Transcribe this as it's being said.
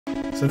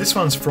So this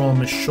one's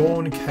from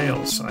Sean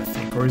Chaos, I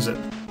think, or is it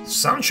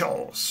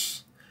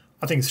Sanchos?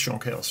 I think it's Sean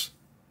Chaos.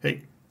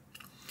 Hey.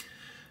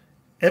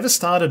 Ever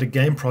started a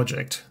game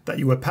project that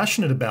you were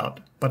passionate about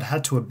but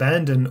had to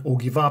abandon or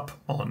give up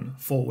on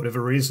for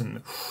whatever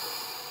reason?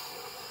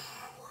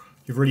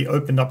 You've really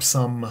opened up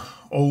some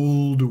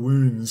old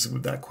wounds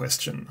with that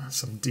question.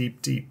 Some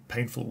deep, deep,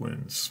 painful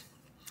wounds.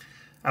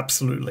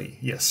 Absolutely,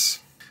 yes.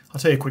 I'll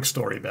tell you a quick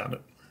story about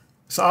it.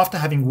 So after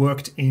having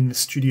worked in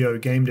studio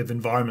game dev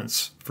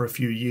environments for a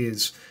few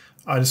years,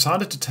 I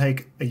decided to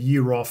take a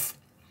year off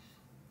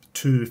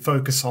to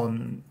focus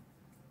on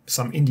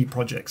some indie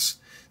projects.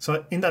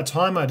 So in that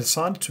time, I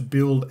decided to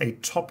build a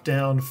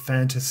top-down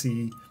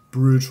fantasy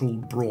brutal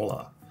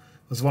brawler.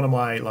 It was one of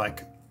my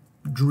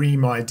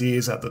dream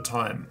ideas at the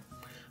time.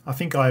 I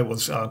think I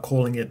was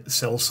calling it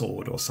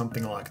Sellsword or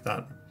something like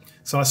that.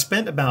 So I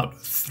spent about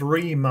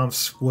 3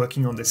 months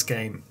working on this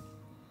game.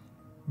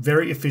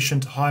 Very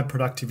efficient, high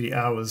productivity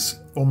hours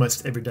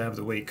almost every day of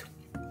the week.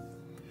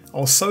 I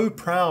was so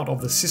proud of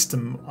the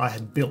system I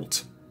had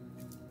built,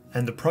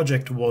 and the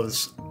project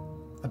was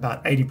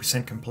about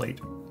 80% complete.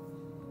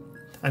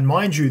 And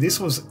mind you, this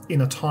was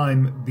in a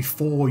time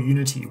before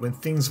Unity, when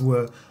things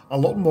were a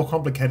lot more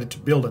complicated to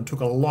build and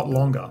took a lot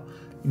longer.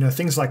 You know,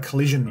 things like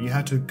collision, you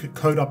had to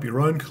code up your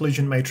own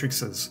collision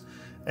matrices,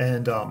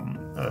 and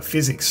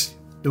physics.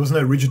 There was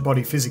no rigid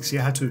body physics. You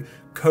had to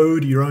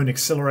code your own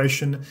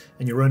acceleration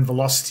and your own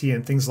velocity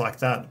and things like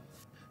that.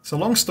 So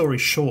long story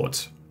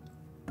short,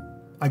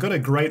 I got a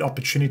great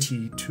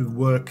opportunity to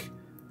work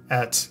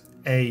at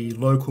a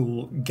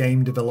local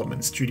game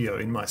development studio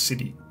in my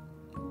city.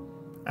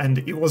 And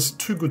it was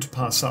too good to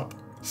pass up.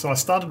 So I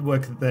started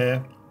work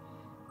there,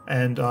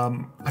 and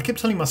I kept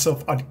telling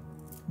myself I'd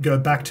go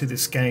back to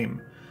this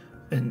game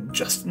and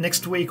just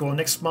next week or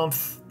next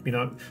month, you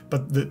know,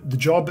 but the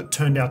job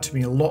turned out to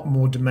be a lot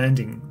more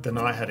demanding than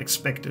I had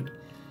expected.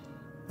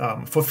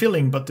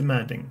 Fulfilling, but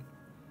demanding.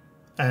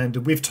 And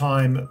with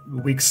time,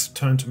 weeks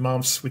turned to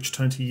months, which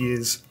turned to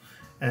years,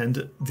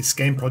 and this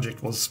game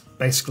project was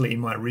basically in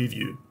my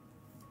review.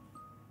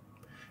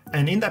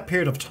 And in that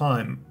period of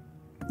time,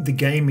 the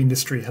game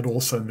industry had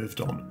also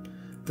moved on.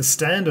 The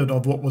standard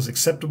of what was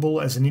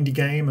acceptable as an indie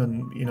game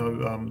and, you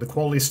know, the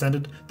quality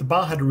standard, the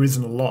bar had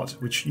risen a lot,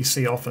 which you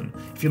see often.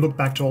 If you look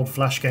back to old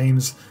Flash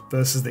games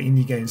versus the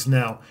indie games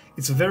now,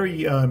 it's a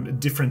very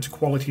different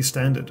quality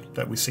standard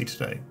that we see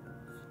today.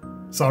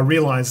 So I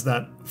realized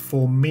that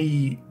for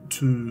me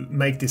to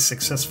make this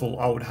successful,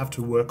 I would have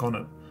to work on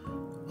it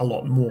a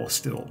lot more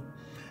still.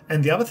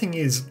 And the other thing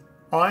is,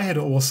 I had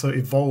also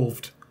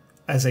evolved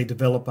as a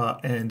developer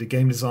and a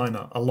game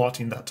designer a lot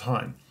in that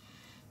time.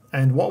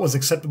 And what was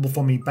acceptable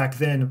for me back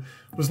then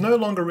was no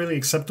longer really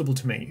acceptable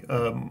to me.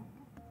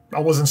 I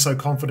wasn't so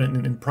confident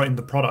in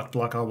the product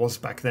like I was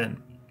back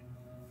then.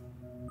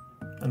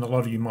 And a lot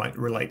of you might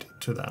relate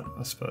to that,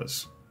 I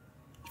suppose.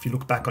 If you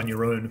look back on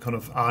your own kind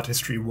of art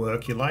history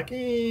work, you're like,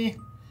 eh.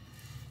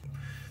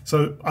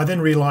 So I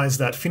then realized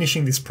that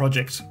finishing this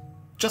project,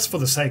 just for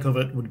the sake of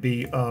it, would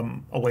be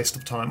a waste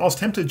of time. I was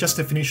tempted just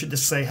to finish it,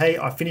 just say, hey,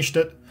 I finished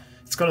it.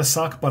 It's gonna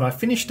suck, but I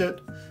finished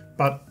it.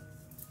 But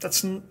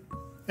that's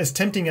as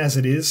tempting as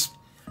it is.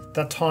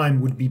 That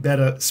time would be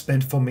better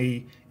spent for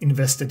me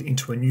invested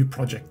into a new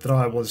project that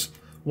I was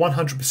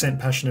 100%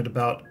 passionate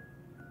about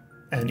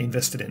and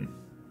invested in.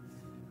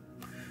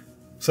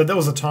 So there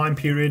was a time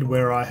period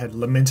where I had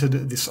lamented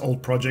this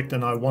old project,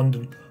 and I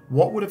wondered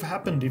what would have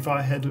happened if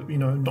I had, you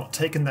know, not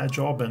taken that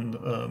job and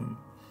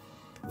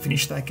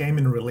finished that game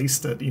and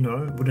released it. You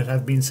know, would it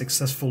have been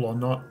successful or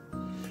not?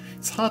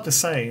 It's hard to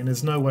say, and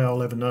there's no way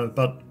I'll ever know.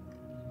 But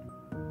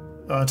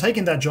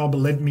taking that job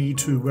led me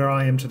to where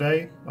I am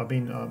today. I've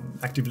been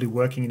actively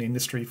working in the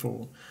industry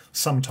for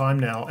some time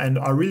now, and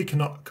I really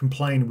cannot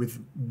complain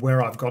with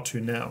where I've got to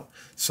now.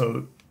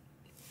 So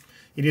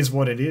it is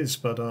what it is,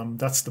 but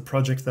that's the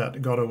project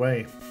that got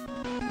away.